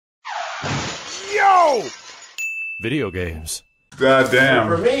Yo! Video games. God damn.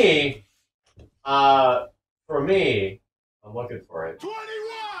 For me, I'm looking for it. 21!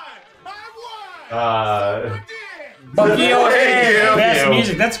 I won! Best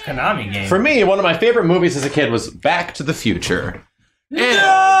music. That's a Konami game. For me, one of my favorite movies as a kid was Back to the Future. And No!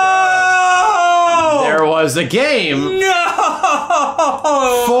 there was a game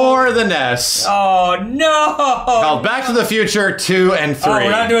No! for the NES Oh no! called Back to the Future 2 and 3. Oh, we're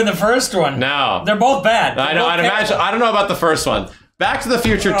not doing the first one. No. They're both bad. I know. They're both I don't know about the first one. Back to the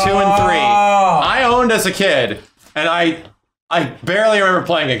Future 2 and 3. Oh. I owned as a kid, and I barely remember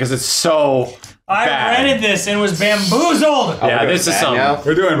playing it because it's so I bad. rented this and was bamboozled. Yeah, this is something.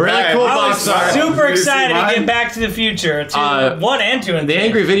 We're doing Really bad. cool I was box art. super Did you see excited to mine? get Back to the Future. 1 and 2 and The 3.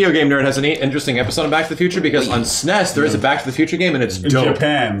 Angry Video Game Nerd has an interesting episode on Back to the Future because on SNES there is a Back to the Future game and it's In dope.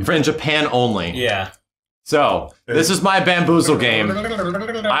 Japan. For in Japan only. Yeah. So, this is my bamboozle game.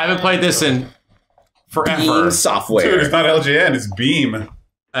 I haven't played this in forever. Beam Dude, software. it's not LJN, it's Beam. And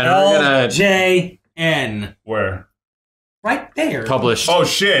we're gonna LJN. Where? Right there. publish. Oh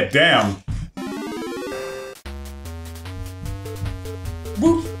shit, damn.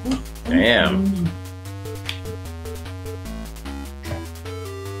 Damn.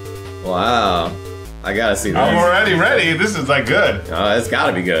 Wow. I gotta see I'm this. already ready. This is like good. It's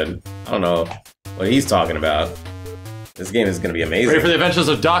gotta be good. I don't know what he's talking about. This game is gonna be amazing. Ready for the adventures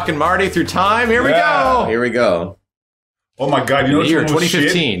of Doc and Marty through time? Here we Yeah. go! Here we go. Oh my god, you know In the year what's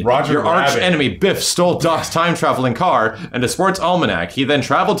 2015, shit? Roger your arch Rabbit. enemy Biff stole Doc's time-traveling car and a sports almanac. He then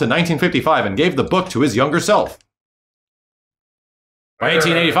traveled to 1955 and gave the book to his younger self. By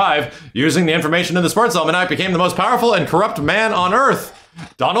 1885, using the information in the sports almanac became the most powerful and corrupt man on Earth.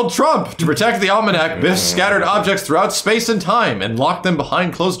 Donald Trump. To protect the almanac, Biff scattered objects throughout space and time and locked them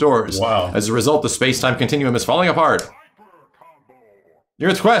behind closed doors. Wow. As a result, the space-time continuum is falling apart.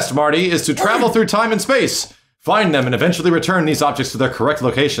 Your quest, Marty, is to travel through time and space. Find them and eventually return these objects to their correct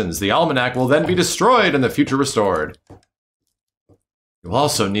locations. The almanac will then be destroyed and the future restored. You'll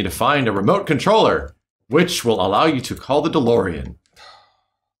also need to find a remote controller, which will allow you to call the DeLorean.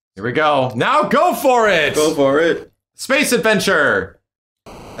 Here we go. Now go for it! Go for it. Space adventure!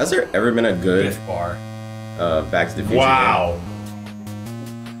 Has there ever been a good Biff bar. Back to the Future Wow.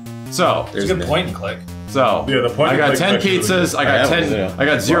 So, game? It's a good point and click. so Yeah, the point I and got click 10 actually- pizzas, I got Yeah, 10, yeah. I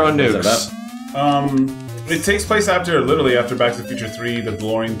got 0 What's it nukes. It takes place literally after Back to the Future 3, the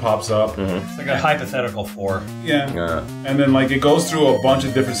DeLorean pops up. It's like a hypothetical 4. Yeah. And then like it goes through a bunch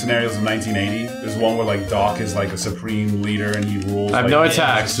of different scenarios in 1980. There's one where like Doc is like a supreme leader and he rules. I have like, no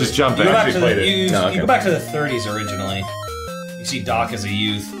attacks, just jump You in. go back actually to played the, it. you, No, you okay. go back to the 30s originally. You see Doc as a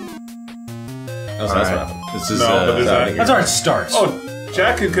youth. Oh, so that's Alright. what happened. This is, No, but there's that- that. That's where it starts. Oh,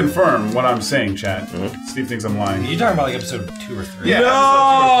 Jack can confirm what I'm saying, chat. Steve thinks I'm lying. You're talking about like episode 2 or 3. Yeah.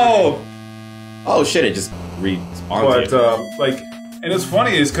 No! Oh shit! It just respawned. But like, and it's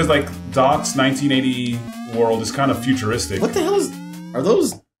funny is because like Doc's 1980 world is kind of futuristic. What the hell is? Are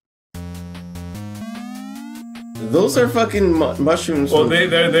those? Those are fucking mushrooms. Well, from-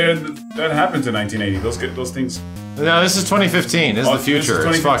 that happens in 1980. Those things. No, this is 2015. This is Oh, the future. this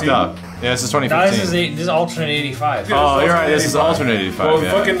is It's fucked 2015? up. Yeah, this is 2015. No, this is alternate 85. Yeah. Oh, you're right. This is alternate 85. Well,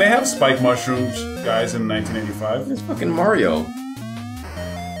 yeah. fucking, they have spike mushrooms, guys, in 1985. It's fucking Mario.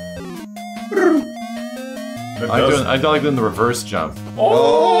 That I like doing the reverse jump.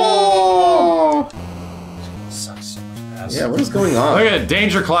 Oh! Sucks so much ass. Yeah, what is going on? Look at it,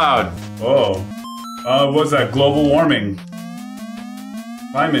 Danger Cloud. Oh. What's that? Global warming.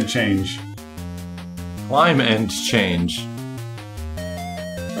 Climate change. Climate change.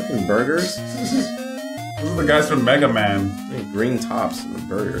 Fucking burgers. Those are the guys from Mega Man. Green tops and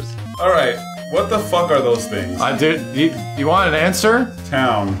burgers. Alright, what the fuck are those things? Dude, you want an answer?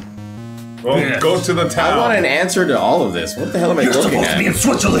 Town. Well, Yes. go to the town. I want an answer to all of this. What the hell am I looking at? in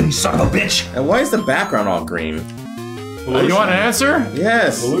Switzerland, you son of a bitch! And why is the background all green? Pollution. You want an answer?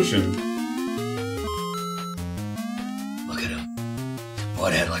 Yes. Pollution. Look at him.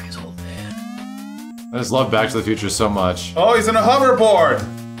 Butthead like his old man. I just love Back to the Future so much. Oh, he's in a hoverboard!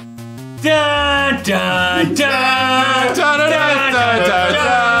 Dun, dun, dun,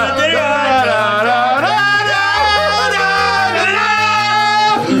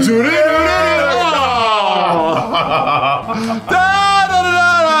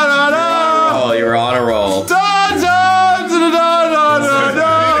 Oh, you're on a roll.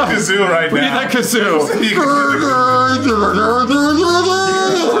 Kazoo right We need now. that kazoo.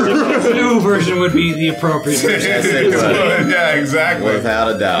 The new version would be the appropriate version. Yeah, exactly.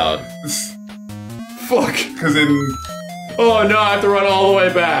 Without a doubt. Fuck. Because in Oh no, I have to run all the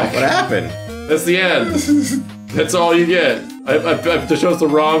way back. What happened? That's the end. That's all you get. I chose the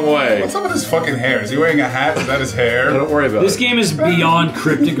wrong way. What's up with his fucking hair? Is he wearing a hat? Is that his hair? Don't worry about This it. game is beyond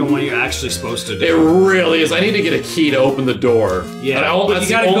cryptic on what you're actually supposed to do. It really is. I need to get a key to open the door. Yeah, And but that's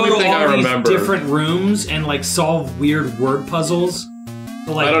you gotta the go only to thing I all these remember. different rooms and like solve weird word puzzles.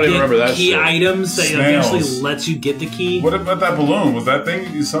 To, like, I don't even get remember that key shit. items that Snails. eventually lets you get the key. What about that balloon? Was that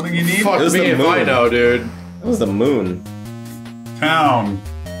thing something you need? Fuck It was me the if moon. I know, dude. That was the moon. Town.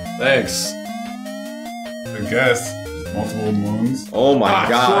 Thanks. I guess. Multiple moons. Oh my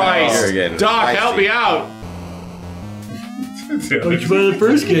god. Christ. Here again. Doc, help me out. Which by the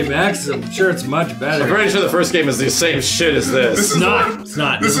first game, Max, I'm sure it's much better. I'm pretty sure the first game is the same shit as This this. is not. what- It's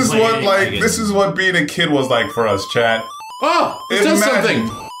not. This is Doesn't play what anything like again. this is what being a kid was like for us, chat. Oh, it does Imagine.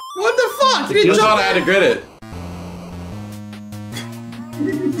 something. What the fuck? You I didn't thought jump I had to grit it.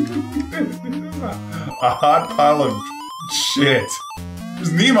 A hot pile of shit.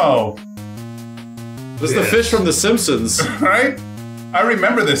 There's Nemo, This is the fish from The Simpsons. right? I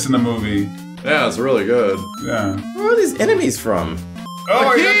remember this in the movie. Yeah, it's really good. Yeah. Where are these enemies from? Oh, The I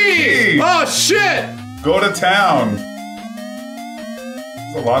got the key! key! Oh shit! Go to town.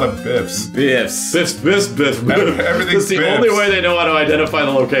 There's a lot of biffs. Biffs. Biff, biff, biff, biff. Everything's That's the biffs. only way they know how to identify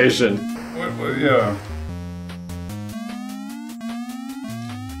the location. Yeah.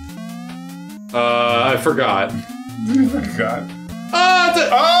 I forgot. Oh, God. Oh!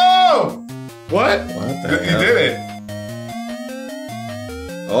 Oh! What? What the You hell? did it.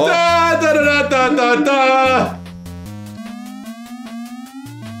 Oh. Da, da, da, da, da, da.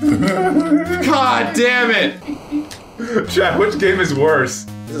 God damn it! Chat, which game is worse?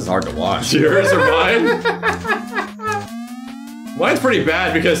 This is hard to watch. Yours or mine? Mine's pretty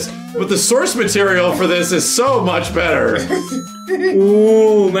bad because but the source material for this is so much better.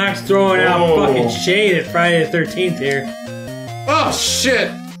 Ooh, Max throwing out Whoa. fucking shade at Friday the 13th here. Oh shit!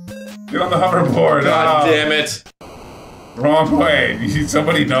 Get on the hoverboard. God Oh, damn it! wrong way.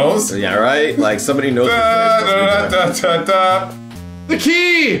 Somebody knows? Yeah, right? Like somebody knows. Da, da, da, da, da. The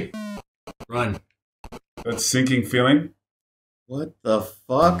key! Run. That sinking feeling. What the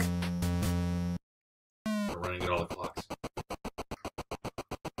fuck? We're running at all the clocks.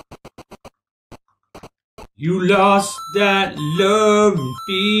 You lost that love and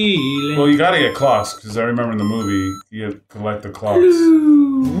feeling. Well, you gotta get clocks, because I remember in the movie, you collect the clocks.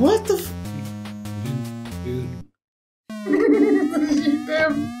 What the f-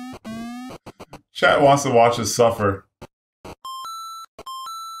 Damn. Chat wants to watch us suffer.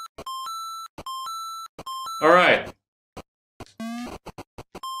 Alright.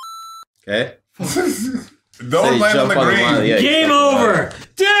 Okay. Don't Say land on jump the green. line, yeah, Game jump on the over! line.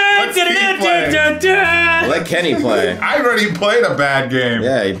 Let's keep playing. Let Kenny play. I already played a bad game.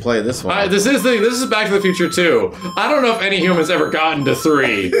 Yeah, he played this one. This is Back to the Future 2. I don't know if any human's ever gotten to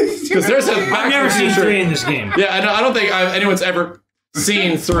 3. Because there's a Back I've never to the seen Future. 3 in this game. Yeah, I don't think anyone's ever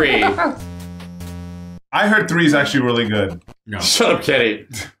seen 3. I heard 3 is actually really good. No. Shut up, Kenny.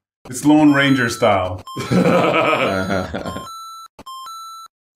 It's Lone Ranger style.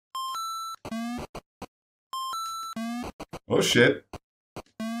 Oh shit.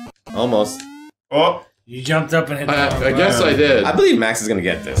 Almost. Oh, You jumped up and hit the wrong I guess I did. I believe Max is gonna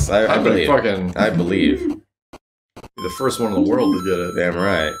get this. I I'm gonna believe. fucking I believe. be the first one in the world to get it. Damn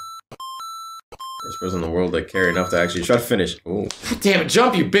right. First person in the world to care enough to actually try to finish. Ooh. God damn it,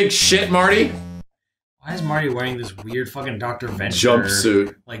 jump, you big shit, Marty. Why is Marty wearing this weird fucking Dr. Venture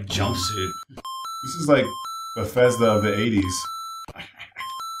Jumpsuit. like jumpsuit? this is like Bethesda of the 80s.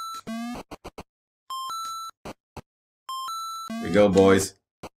 Here we go, boys.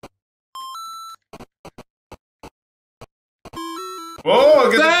 Oh,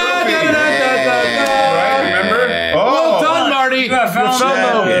 get the Da, trophy! da, da, da, da, da. Right, remember? Yeah. Oh, Well done, Marty. I found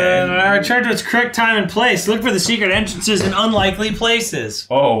Well done, and I returned to its correct time and place. Look for the secret entrances in unlikely places.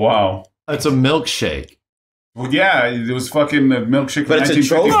 Oh, wow. It's a milkshake. Well, yeah, it was fucking the milkshake from But it's a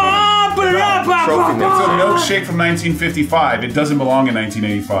trophy. 1955. Trophy It's a mix. milkshake from 1955. It doesn't belong in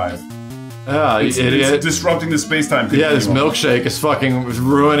 1985. Yeah, It's disrupting the space-time Yeah, this continuum. milkshake is fucking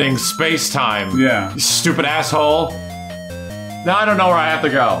ruining space-time. Yeah. You stupid asshole. Now I don't know where I have to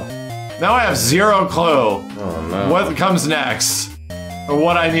go. Now I have zero clue Oh no. what comes next. Or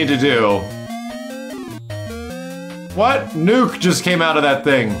what I need to do. What? Nuke just came out of that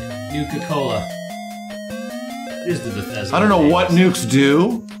thing. Nuka-Cola. Is the Bethesda. I don't know what nukes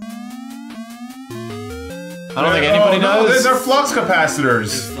do. I don't think anybody no, does. these are flux capacitors.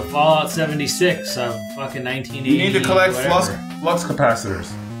 It's the Fallout 76 of fucking 1980. You need to collect whatever. flux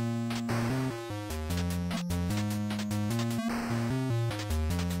capacitors.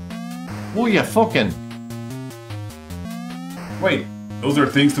 Oh, yeah, fucking. Wait, those are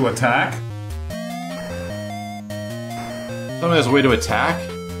things to attack? Tell me there's a way to attack?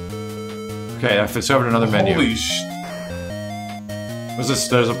 Okay, I discovered another menu. Holy sh... What's this?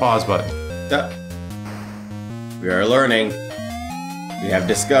 There's a pause button. We are learning. We have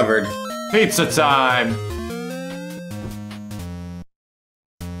discovered. Pizza time!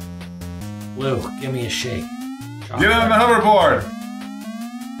 Blue, give me a shake. Get on the hoverboard!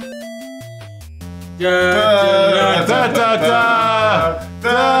 Da, da, da,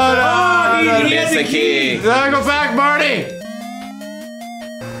 da, He has It's a the key. Go back, Marty!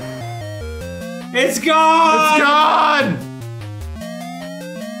 It's gone! It's gone!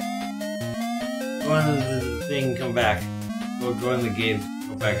 Go in the thing, come back. Go in the gate,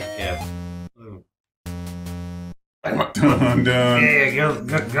 go back again. Dun, dun. Yeah, get on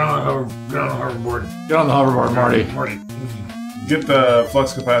the hoverboard. Get on the hoverboard, Marty. Marty. Get the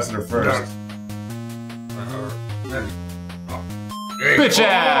flux capacitor first. Bitch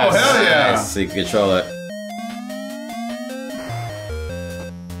ass! Oh, hell yeah! Nice, so you can control it.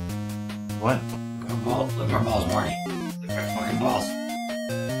 What? Look at my balls, Marty. Look at my fucking balls.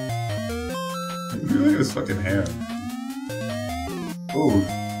 Look at his fucking hair. Ooh.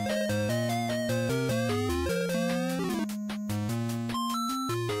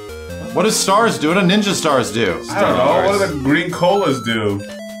 What does stars do? What do ninja stars do? I don't know. What do the green colas do?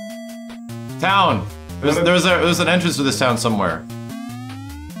 Town. There's an entrance to this town somewhere.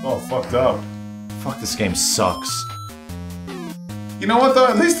 Oh, fucked up. Fuck, this game sucks. You know what though?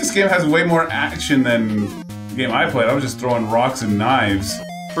 At least this game has way more action than the game I played. I was just throwing rocks and knives.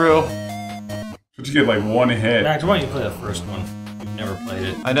 True. But you get like one hit. Max, why don't you play the first one? You've never played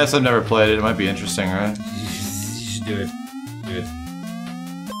it. I guess I've never played it. It might be interesting, right? You should do it. Do it.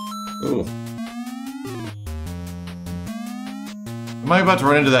 Ooh. Am I about to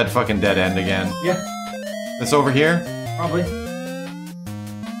run into that fucking dead end again? Yeah, It's over here? probably.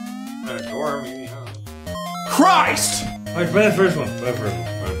 Not a door, maybe. Christ! Alright, play the first one. Play the first one.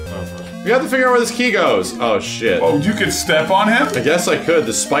 Play the first one. We have to figure out where this key goes. Oh shit. Oh, you could step on him? I guess I could.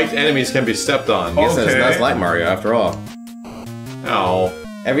 The spiked enemies can be stepped on. I guess Okay. that's like Mario after all. Ow.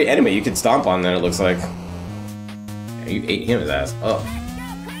 Every enemy you could stomp on, then it looks like. Yeah, you ate him his ass up.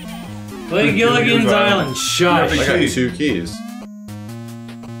 Play Gilligan's Island. Shush. I got 2 keys.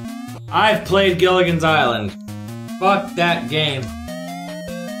 I've played Gilligan's Island. Fuck that game.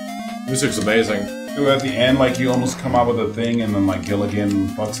 Music's amazing. Dude, at the end, like you almost come out with a thing and then like Gilligan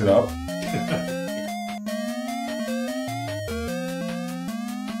fucks it up.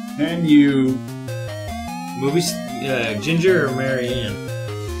 Can you... Movies, Ginger or Mary Ann?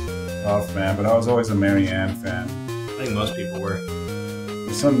 Tough, man, but I was always a Mary Ann fan. I think most people were. There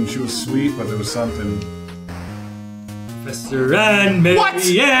was something, she was sweet, but there was something... Professor and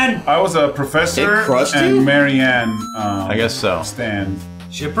Mary Ann. I was a Professor It crushed and you? Mary Ann I guess so. stand.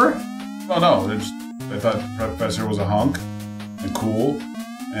 Shipper? Oh no, I thought Professor was a hunk and cool,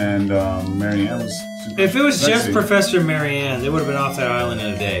 and Mary Ann was super If it was just sexy. Professor Mary Ann, they would have been off that island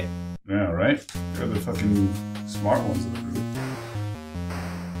in a day. Yeah, right? They're the fucking smart ones of the group.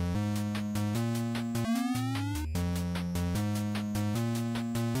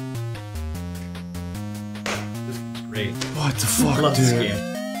 This is great. What the fuck, Love this game.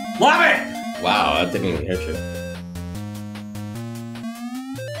 Love it! Wow, that didn't even hit you.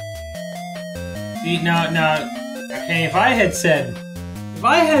 See, now, okay, if I had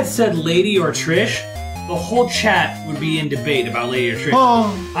said Lady or Trish, the whole chat would be in debate about Lady or Trish.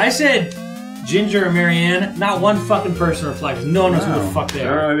 Oh. I said Ginger or Mary Ann, not one fucking person reflects. No one knows who the fuck they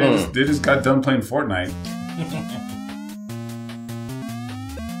are. They just got done playing Fortnite.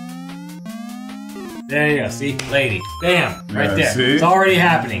 There you go, see? Lady. Bam! Right Yeah, there. see? It's already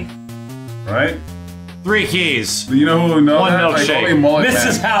happening. Right? 3 keys. You know who knows One that? Like, milkshake. only Mullet This Man.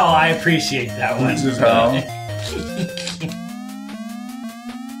 is how I appreciate that one. This is how.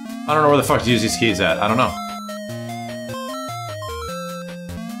 I don't know where the fuck to use these keys at. I don't know.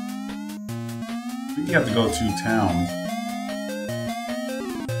 I think you have to go to town.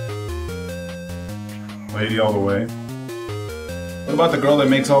 Lady all the way. What about the girl that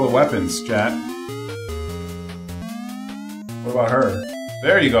makes all the weapons, chat? What about her?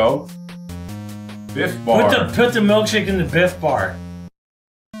 There you go. Biff bar. Put the milkshake in the Biff bar.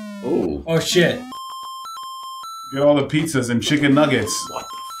 Ooh. Oh shit. Get all the pizzas and chicken nuggets. What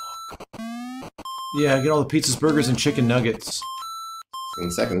the fuck? Yeah, get all the pizzas, burgers, and chicken nuggets.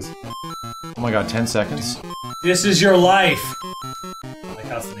 In seconds. Oh my god, 10 seconds? This is your life. Like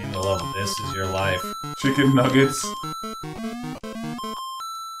how's the name of the level? This is your life. Chicken nuggets.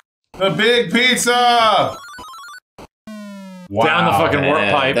 The big pizza! Wow. Down the fucking warp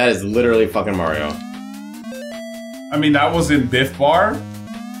Man, pipe. that is literally fucking Mario. I mean, that was in Biff Bar?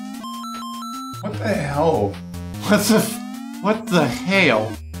 What the hell? What's the What the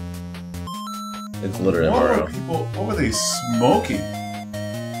hell? It's literally Mario. What were they smoking?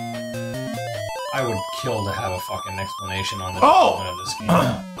 I would kill to have a fucking explanation on the Oh! development of this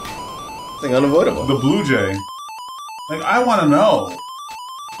game. Thing unavoidable. The Blue Jay. Like, I want to know.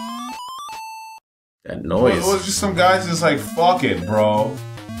 That noise. It was just some guys just like, fuck it, bro.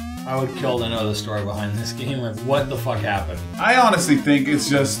 I would kill to know the story behind this game. Like, what the fuck happened? I honestly think it's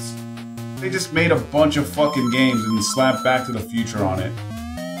just... They just made a bunch of fucking games and slapped Back to the Future on it.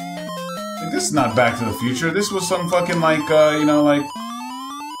 Like, this is not Back to the Future. This was some fucking, like, you know, like...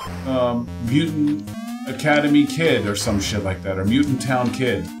 Mutant Academy Kid or some shit like that. Or Mutant Town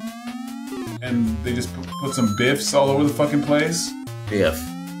Kid. And they just put some biffs all over the fucking place. Biff.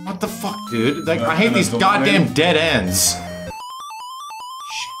 What the fuck, dude? Like, I hate these goddamn dead ends.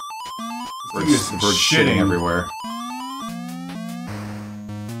 Birds shitting everywhere.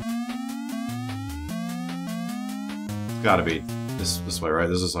 It's gotta be this way, right?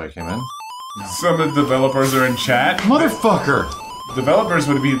 This is how I came in. Some of the developers are in chat. Motherfucker! Developers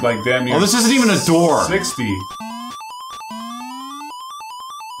would be like damn near. Oh, this isn't even a door. 60.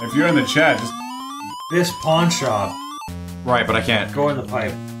 If you're in the chat, just This pawn shop. Right, but I can't. Go in the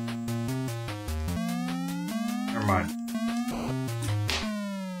pipe. Never mind.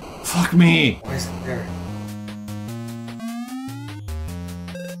 Fuck me. Why is it there?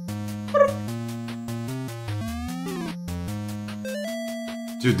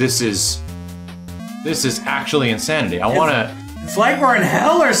 Dude, this is actually insanity. I wanna... It's like we're in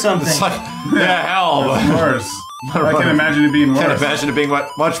hell or something. It's like... Yeah, hell. of course. I can imagine it being worse. Can't imagine it being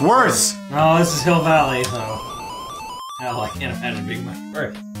much worse. No, this is Hill Valley, so... Hell, I can't imagine it being much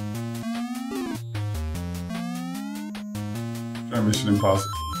worse. Try Mission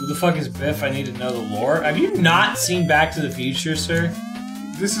Impossible. Who the fuck is Biff? I need to know the lore. Have you not seen Back to the Future, sir?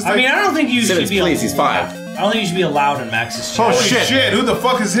 This is I like, mean, I don't think you should Simmons, be please, he's allowed. 5. I don't think you should be allowed in Max's chat. Oh, holy shit. shit, who the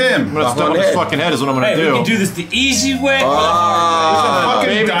fuck is him? I'm gonna stop on his fucking head is what I'm gonna Hey, do. we can do this the easy way. fucking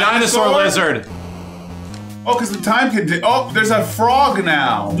Baby dinosaur lizard. Oh, because the time can. Oh, there's a frog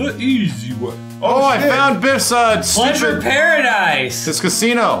now. The easy way. Oh, I shit. found Biff's Pleasure stupid... Paradise. His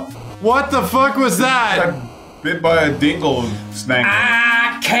casino. What the fuck was that? Got bit by a dingle snake.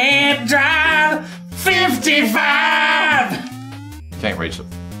 I can't drive 55. Can't reach it.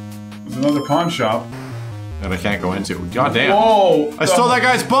 There's another pawn shop. That I can't go into. God damn. Whoa! I stole that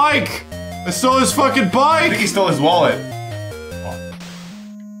guy's bike! I stole his fucking I think bike! he stole his wallet.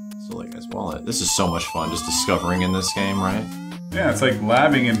 Stole that guy's wallet. This is so much fun, just discovering in this game, right? Yeah, it's like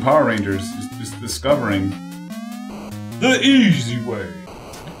labbing in Power Rangers. Just discovering. The easy way.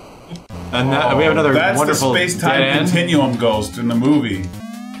 And that, we have another That's wonderful the dead space-time end. continuum ghost in the movie.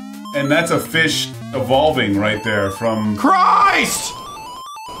 And that's a fish evolving right there from... Christ!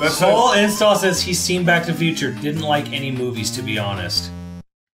 That's Soul Install says he's seen Back to the Future. Didn't like any movies, to be honest.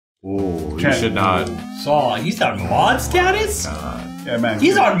 Ooh, you Can't- should not. Saul, he's on mod status? Yeah, man.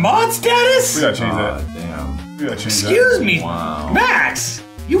 He's on mod status? We gotta change God that. damn. We gotta change Excuse me, Wow. Max!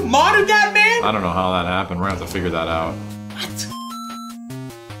 You modded that man? I don't know how that happened. We're gonna have to figure that out. What?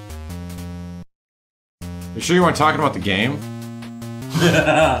 You sure you weren't talking about the game?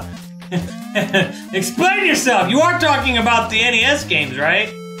 Explain yourself! You are talking about the NES games, right?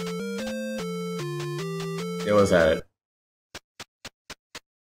 It was at it.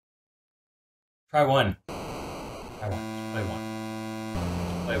 Try one. Try one. Play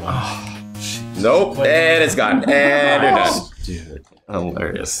one. Play one. Nope. And it's gone. And you're done. Dude.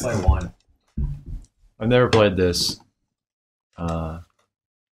 Hilarious. Play one. I've never played this. So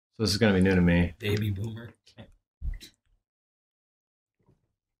this is gonna be new to me. Baby boomer.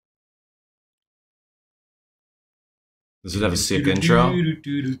 Does it have a sick intro?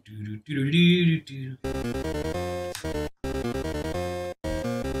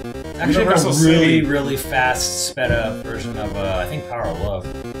 Actually, Universal a City. really fast, sped up version of, I think, Power of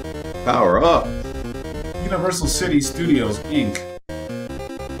Love. Power up. Universal City Studios, Inc.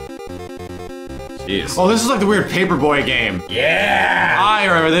 Jeez. Oh, this is like the weird Paperboy game. Yeah! I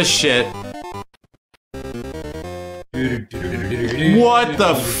remember this shit. What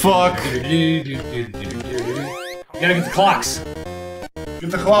the fuck? You gotta get the clocks.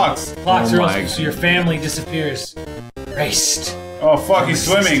 Get the clocks. Clocks Oh or my- else your family disappears. Raced. Oh fuck, he's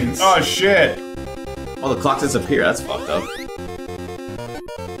swimming. Oh shit. Oh, the clock disappeared. That's fucked up.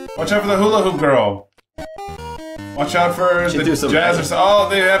 Watch out for the hula hoop girl. Watch out for Should the do some jazz or magic. so. Oh,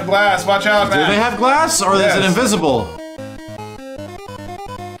 they have glass. Watch out, Do man. they have glass or is Yes. it invisible?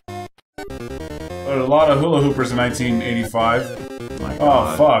 There were a lot of hula hoopers in 1985. My Oh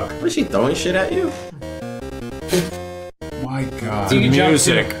God. fuck. What is she throwing shit at you? My god. The You can jump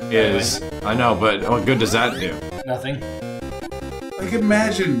music too. is... I know, but what good does that do? Nothing. Like,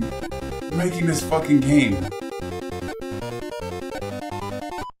 imagine making this fucking game.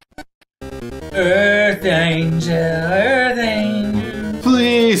 Earth Angel, Earth Angel.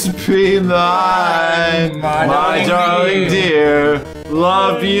 Please be mine, my darling dear.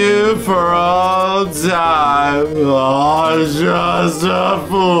 Love you for all time. Oh, just a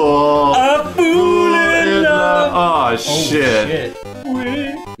fool. A fool in love. Oh, shit.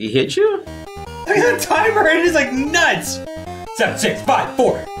 He hit you? Look at the timer, it is like nuts. 7, 6, 5,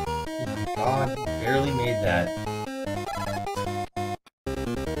 4. Oh my god, he barely made that.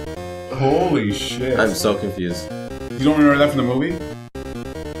 Holy shit. I'm so confused. You don't remember that from the movie?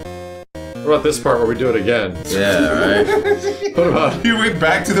 What about this part where we do it again? Yeah, right. What about... You went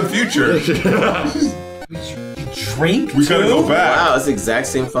back to the future. You drink We gotta go back. Wow, it's the exact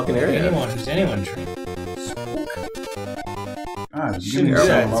same fucking area. Who's anyone drink? God, you Shouldn't do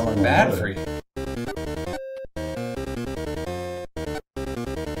that, it's bad for you.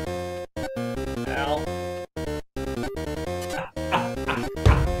 Ow.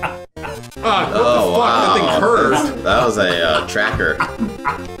 Ah, what Oh, the fuck? wow. That thing curved. That was a tracker.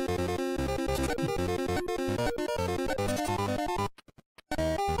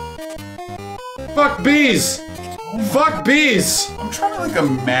 Fuck bees! Fuck bees! I'm trying to, like,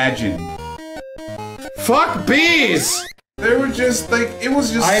 imagine. Fuck bees! They were just, like, it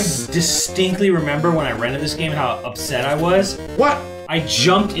was just... I distinctly remember when I rented this game how upset I was. What? I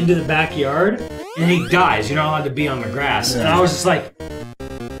jumped into the backyard, and he dies. You're not allowed to be on the grass. And I was just like,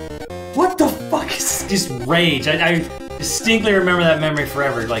 what the fuck is this? Just rage. I distinctly remember that memory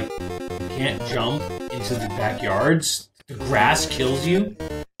forever. Like, you can't jump into the backyards. The grass kills you.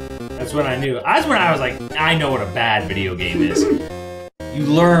 That's when I knew. That's when I was like, I know what a bad video game is. You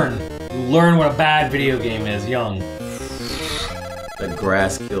learn what a bad video game is, young. The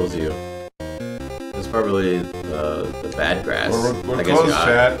grass kills you. It's probably the bad grass. We're close,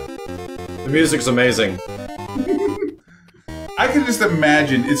 chat. The music's amazing. I can just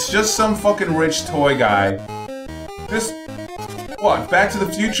imagine, it's just some fucking rich toy guy. Just, what, Back to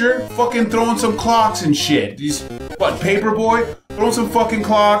the Future? Fucking throwing some clocks and shit. These, what, Paperboy? Throwing some fucking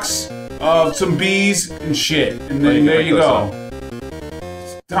clocks, some bees and shit. And then there you go.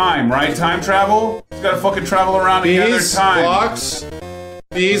 Time, right? Time travel? He's gotta fucking travel around together. Bees, Time. clocks,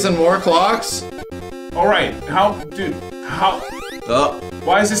 bees and more clocks. Alright, dude, Oh,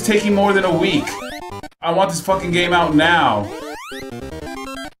 why is this taking more than a week? I want this fucking game out now.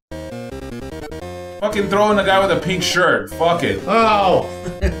 Fucking throwing a guy with a pink shirt. Fuck it. Oh!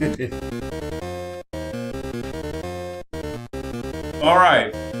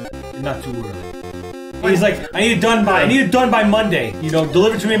 Alright. Not too early. He's like, I need it done by Monday. You know,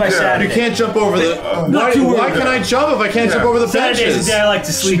 deliver to me by Saturday. You can't jump over the... why can I jump if I can't jump over the Saturday's benches? the day I like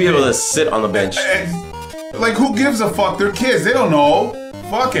to should sleep be able in. to sit on the bench. Like, who gives a fuck? They're kids. They don't know.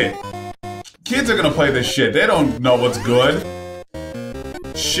 Fuck it. Kids are gonna play this shit. They don't know what's good.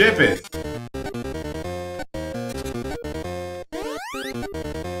 Ship it.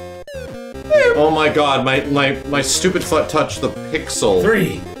 Oh my god, my stupid foot touched the pixel.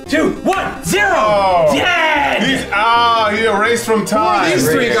 3, 2, 1, 0! Oh. Dead! He erased from time. These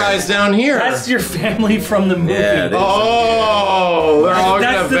three guys down here. That's your family from the movie. Yeah, Oh, they're all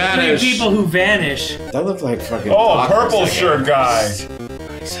That's gonna the vanish. 3 people who vanish. That looked like fucking. Oh, purple shirt guy.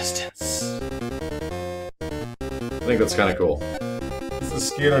 Existence. I think that's kind of cool. Is the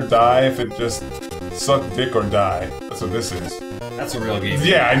skin or die if it just suck dick or die? That's what this is. That's a real game.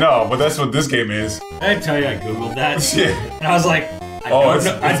 Yeah, I know, but that's what this game is. I tell you, I googled that, Yeah. and I was like, I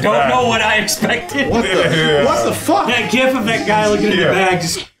it's don't bad. know what I expected. What the? Yeah. What the fuck? That gif of that guy looking in the Yeah. bag,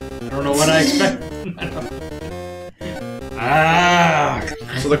 just I don't know what I expected.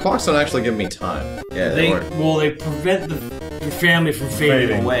 So the clocks don't actually give me time. Yeah, They weren't. prevent your family from fading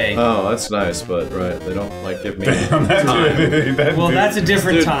Fading. away. Oh, that's nice, but right, they don't like give me Damn, that time. dude, that Well, dude. that's a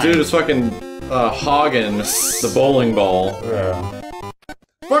different Dude, time. dude is fucking hogging the bowling ball. Yeah.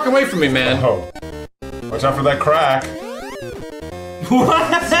 Fuck away from me, man. Oh. Watch out for that crack.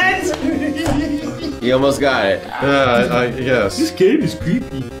 What? You almost got it. Yeah, I guess. game is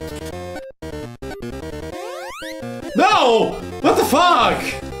creepy. No! What the fuck?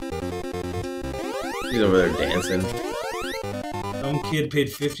 He's over there dancing. Some kid paid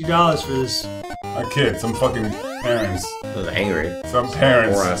 $50 for this. A kid, some fucking parents. I was angry. Some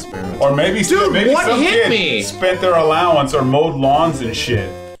parents. Poor ass parents. Or maybe, Dude, maybe what some hit kid me? spent their allowance or mowed lawns and shit.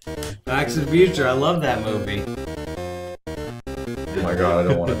 Back to the Future. I love that movie. Oh my god, I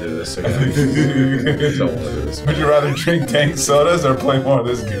don't want to do this again. I don't want to do this. Would you rather drink tank sodas or play more of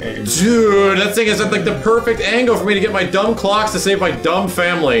this game? Dude, that thing is at like the perfect angle for me to get my dumb clocks to save my dumb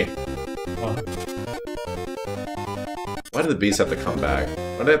family. Why did the bees have to come back?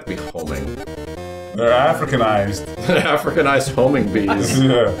 Why do they have to be homing? They're Africanized. Africanized homing bees.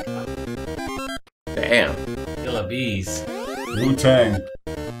 Yeah. Damn. Killer bees. Wu-Tang.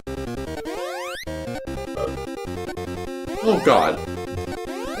 Oh god.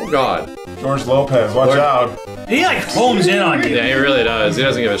 Oh god. George Lopez, watch out. He like homes in on you. Yeah, he really does. He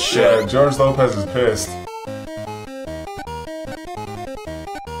doesn't give a shit. Yeah, George Lopez is pissed.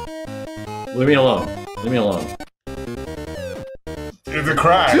 Leave me alone. Leave me alone. It's a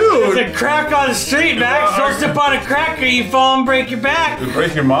crack. Dude! It's a crack on the street, Max. Don't step on a cracker, you fall and break your back. You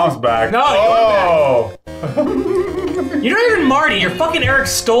break your mom's back. No, Oh! You're not even Marty. You're fucking Eric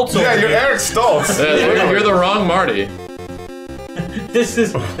Stoltz. Yeah, over you're here. Eric Stoltz. Yeah, you're the wrong Marty. This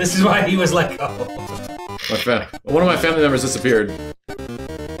is why he was let go. One of my family members disappeared.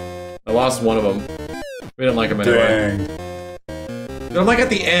 I lost one of them. We didn't like him anyway. Dang. Dude, I'm like at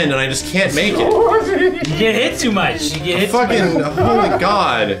the end and I just can't make it. You get hit too much. You get hit Fucking too much. holy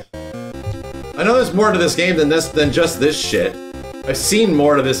god. I know there's more to this game than just this shit. I've seen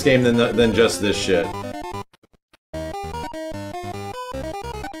more to this game than just this shit.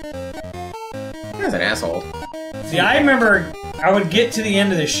 That's an asshole. See, I remember I would get to the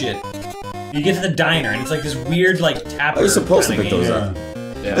end of this shit. You get to the diner, and it's like this weird, like, tapper. Oh, you're supposed to kinda pick those game. up.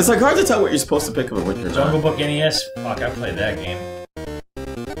 Yeah. It's like hard to tell what you're supposed to pick up and what you're Jungle not. Book NES? Fuck, I played that game.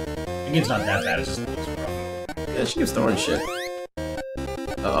 The game's not that bad, it's just looks rough. Yeah, she keeps throwing shit.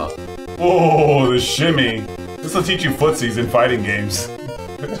 Uh-oh. Whoa, the shimmy. This will teach you footsies in fighting games.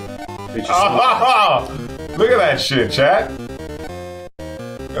 Look at that shit, chat.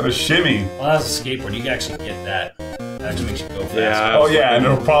 Got a shimmy. Well, that's a skateboard. You can actually get that. That actually makes you go fast. Yeah. Oh yeah, and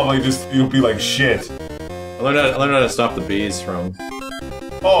it'll probably you'll be like shit. I learned how to stop the bees from...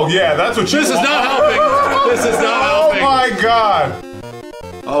 Oh yeah, that's what you This is want. not helping! This is not helping! Oh my god!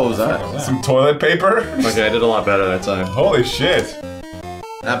 Oh, what was that? Some toilet paper? Okay, I did a lot better that time. Holy shit.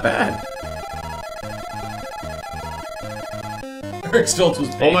 Not bad. Eric Stoltz was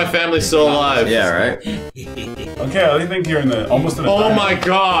All my family's still alive. Yeah, right? Okay, I think you're almost in the Oh my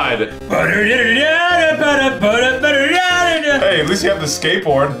god! Hey, at least you have the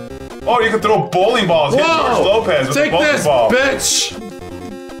skateboard. Oh, you can throw bowling balls. Hit George Whoa! Lopez with Take a bowling this, ball. bitch!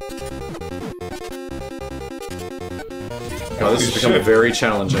 God, this has become shit. very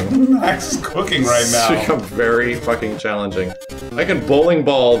challenging. Max is cooking right This now. has become very fucking challenging. I can bowling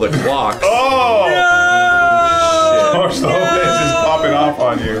ball the clocks. Oh! Shit. George Lopez is popping off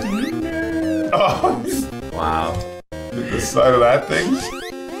on you. Oh, Wow. the side of that thing?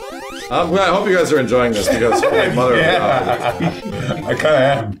 I hope you guys are enjoying this because my mother of God. Yeah. I kinda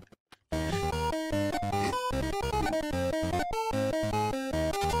am.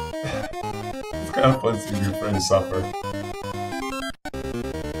 It's kind of fun seeing your friends suffer.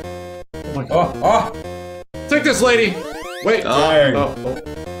 Oh my God. Oh, Take this, lady! Wait. Dang. Oh.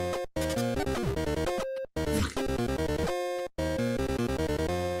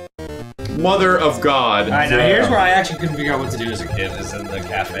 Mother of God. Alright, now here's where I actually couldn't figure out what to do as a kid, is in the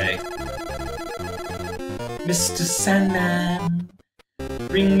cafe. Mr. Sandman,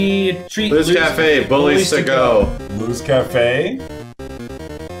 bring me a treat. Blues Cafe, bullies to go. Blues Cafe?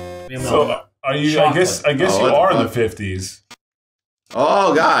 So, are you, I guess Oh, you what the are in the fuck? 50s.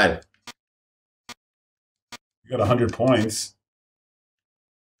 Oh, God. You got 100 points.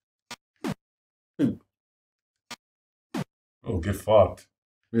 Oh, get fucked.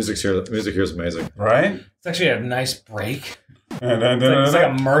 Music here is amazing. Right? It's actually a nice break. And then, It's like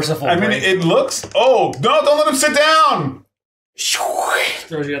a merciful I mean, break. it looks. Oh, no, don't let him sit down!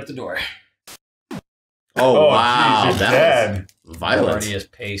 Throws you out the door. Oh, wow. Geez, you're That dead. was violent. Already is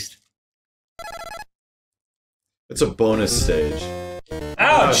paste. It's a bonus stage.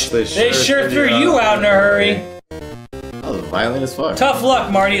 Ouch! They They sure sure threw threw you you out. out in a hurry. That was violent as fuck. Tough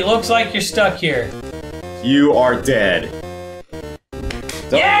luck, Marty. It looks like you're stuck here. You are dead.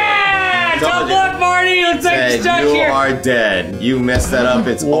 Yeah! Tough luck, Marty. Looks like you're Dead. stuck You here. are dead. You messed that up.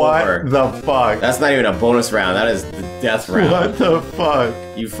 It's over. the fuck? That's not even a bonus round. That is the death round. the fuck?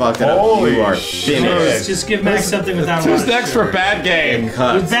 You fucked it up. Holy You are shit. finished. Just give Max something without Who's water. next for bad game?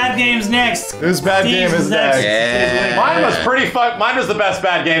 Cut. Bad games next. Whose bad Steve's game is next? Yeah. Mine was pretty Mine was the best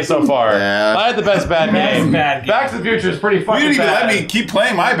bad game so far. Yeah. I had the best bad game. Bad game. Back to the Future is pretty You fucking didn't even bad. let me keep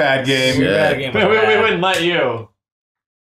playing my bad game. Yeah. Bad game. We wouldn't let you.